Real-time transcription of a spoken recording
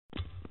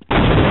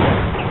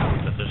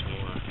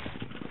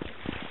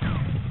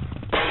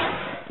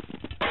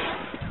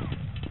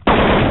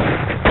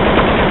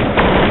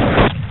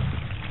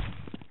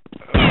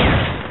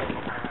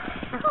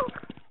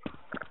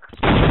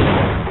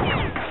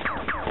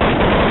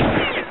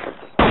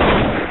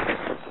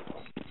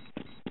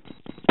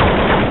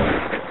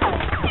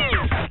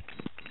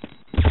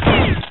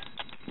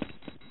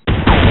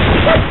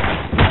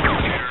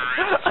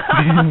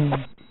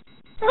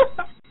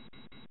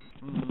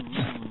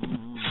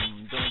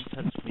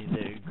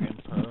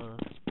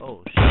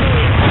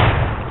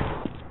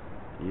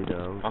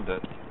I'm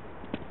dead.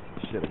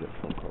 Shit, I got a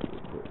phone call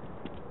real quick.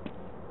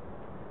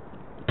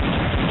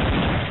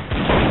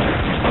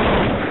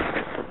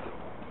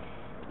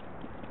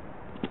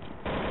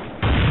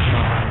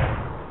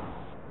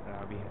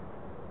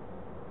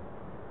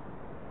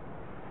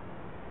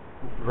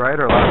 Right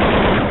or left?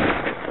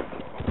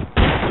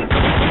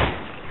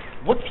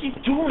 What's he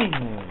doing?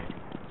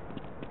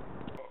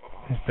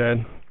 He's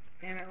dead.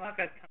 Damn it, look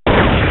at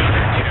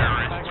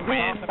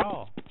Not at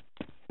all.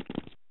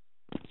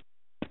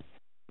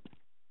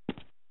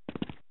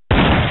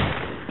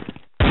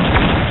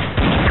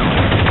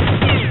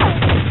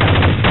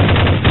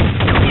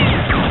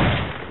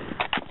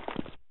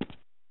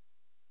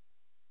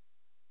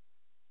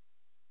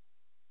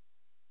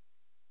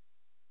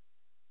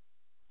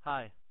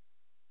 Hi.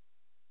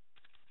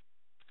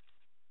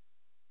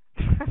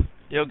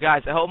 Yo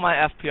guys, I hope my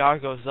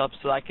FPR goes up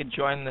so I can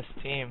join this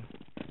team.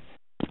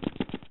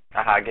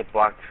 Haha, get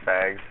blocked,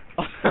 fags.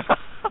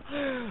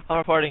 I'm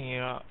reporting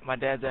you. My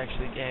dad's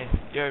actually gay.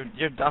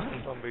 You're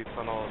done. Somebody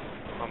tunnel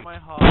from my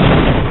heart. 3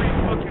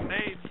 fucking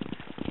nades.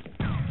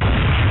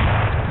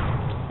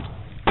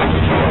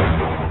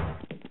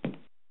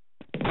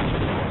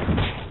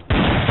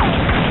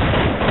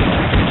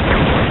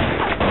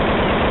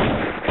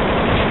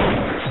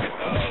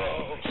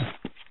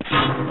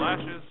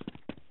 Flashes.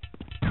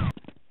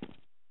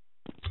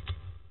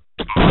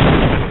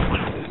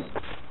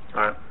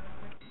 Alright.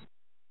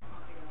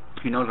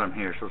 He knows I'm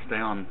here, so stay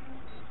on.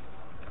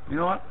 You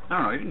know what? I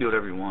don't know, you can do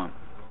whatever you want.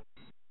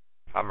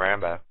 I'm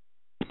Rambo.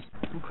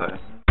 Okay.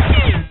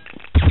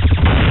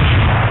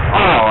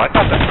 Oh, I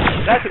thought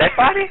that's dead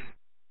body?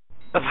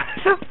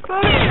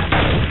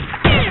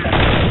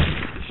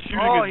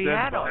 Shooting his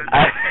dead body.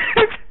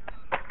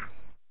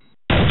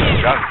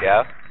 Drunk,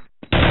 yeah.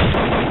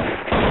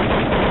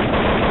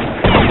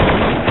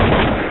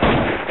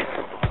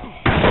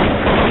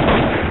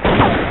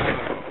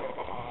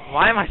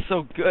 Why am I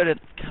so good at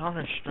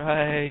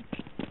Counter-Strike?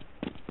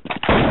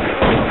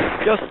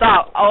 Yo,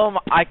 stop! Oh,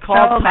 I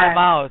called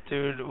timeout,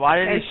 dude. Why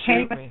did he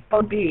shoot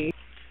me?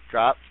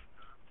 Drop.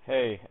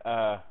 Hey,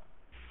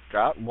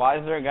 Drop. why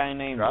is there a guy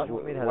named...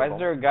 Why is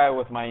there a guy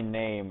with my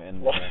name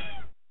in there?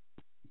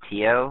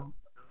 Tio?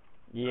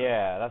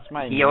 Yeah, that's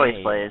my name. He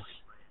always plays.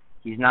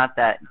 He's not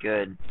that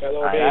good. That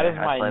is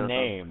I play my with him.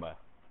 name.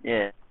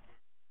 Yeah.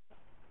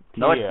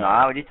 No, it's Tio.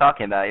 not. What are you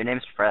talking about? Your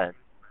name's Fred.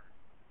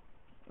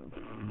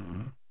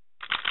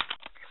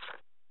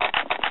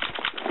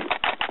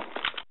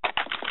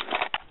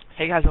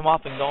 Hey guys, I'm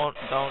off and don't.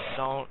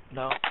 Don't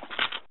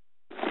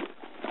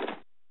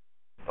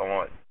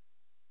what?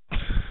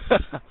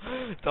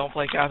 Don't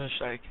play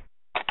Counter-Strike.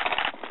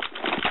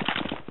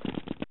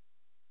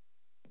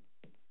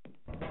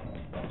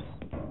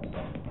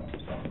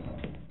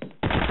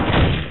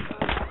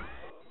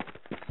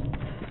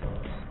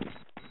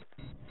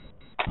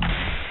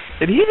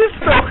 Did he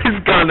just throw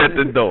his gun at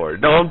the door?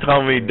 Don't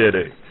tell me he did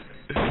it.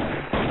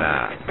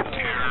 Nah.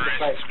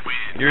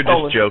 You're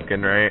just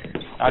joking, right?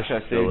 Actually,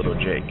 I see a little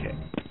JK.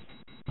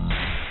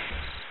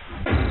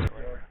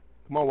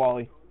 Come on,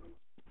 Wally.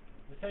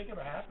 This ain't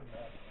gonna happen,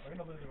 man. We're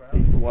gonna lose the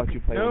round. Watch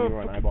you play when you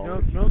run eyeball.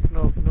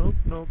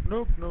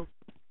 Nope.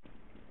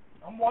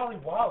 I'm Wally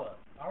Walla.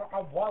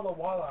 I'm Walla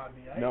Walla on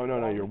me. No,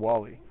 you're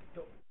Wally.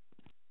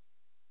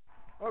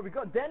 Oh, we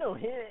got Deno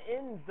here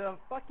in the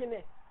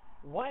fucking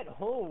white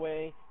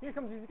hallway. Here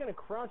comes, he's gonna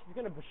crouch, he's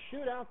gonna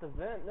shoot out the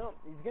vent. No,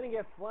 he's gonna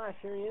get flashed.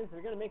 Here he is.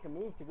 They're gonna make a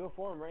move to go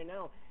for him right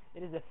now.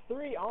 It is a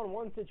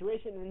 3-on-1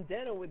 situation, and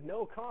Deno with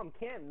no comm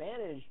can't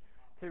manage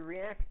to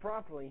react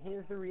properly. He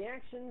has the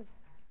reactions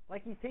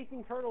like he's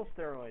taking turtle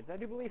steroids. I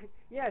do believe,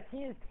 yes, he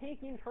is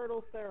taking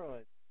turtle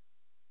steroids.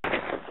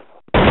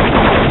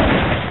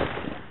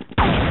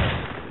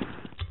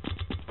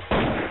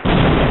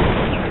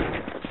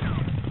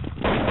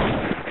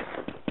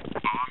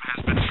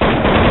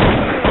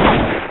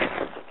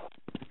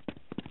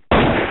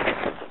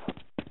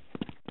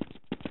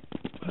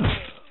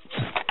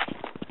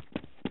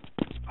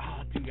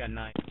 Got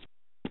 9.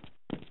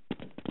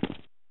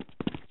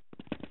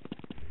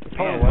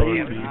 Oh, why are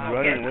you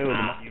running away with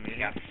him? You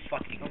got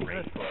fucking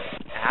raped.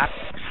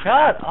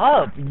 Shut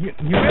up! You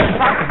really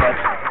talking about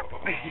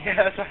Yeah,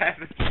 that's what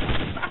happened.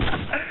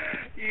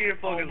 You need to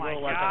focus a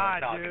little less on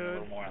the talking, dude. a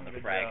little more on the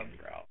fragging,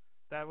 bro.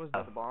 That was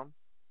the bomb.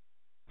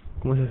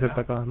 ¿Cómo se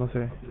acepta acá? No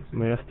sé.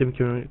 Me da Steam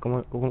que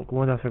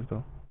 ¿cómo te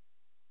acepto?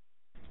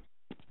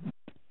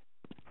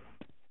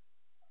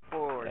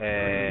 4,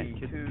 3,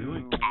 2,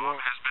 1.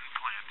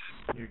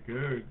 You're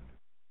good.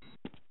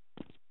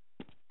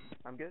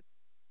 I'm good.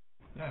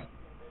 Yeah.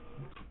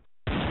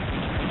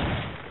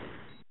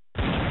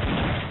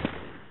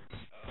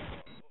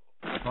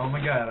 Oh my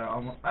god,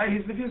 hey,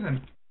 he's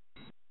defusing.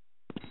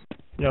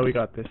 Yeah, we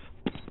got this.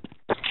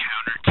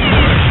 I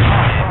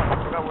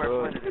forgot where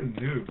I planted it.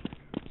 Noob.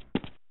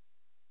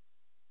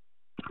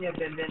 Yeah,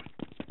 Ben.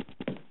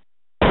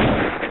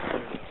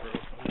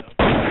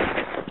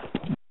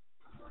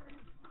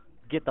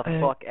 Get the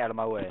fuck out of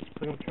my way.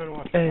 Look, I'm trying to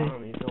watch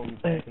Tom. He's going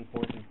back and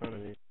forth in front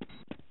of me.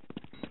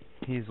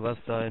 He's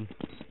left side.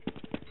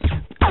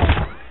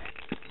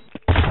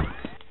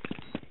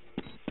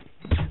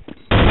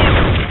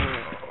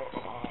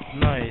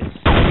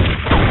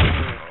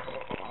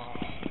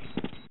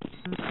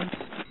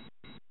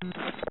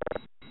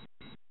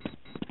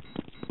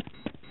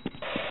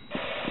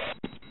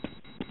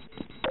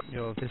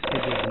 This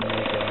kid doesn't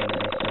make it out of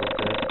this so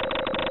good.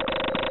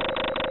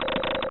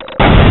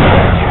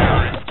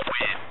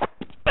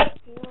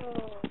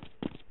 Whoa.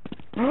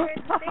 I heard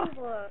the thing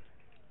blow up.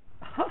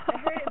 I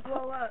heard it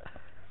blow up.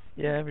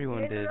 Yeah,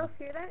 everyone did. did. Anyone else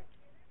hear that?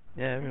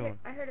 Yeah, everyone.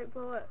 I heard it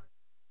blow up.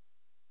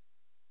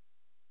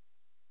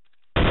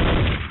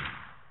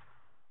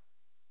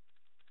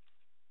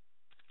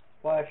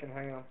 Flashing,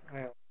 hang on.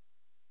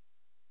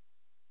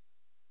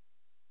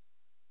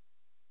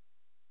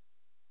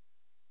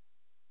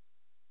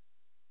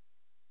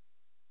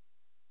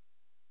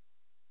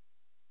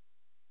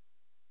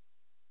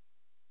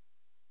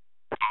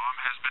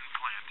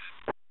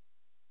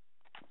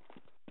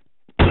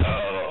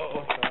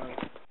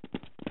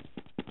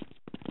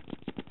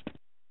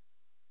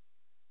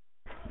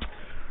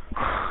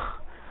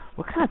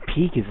 What kind of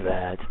peak is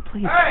that?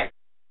 Please. Hey!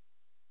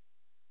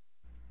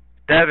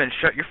 Devin,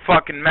 shut your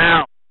fucking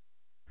mouth.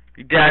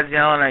 Your dad's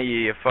yelling at you,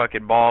 you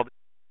fucking bald.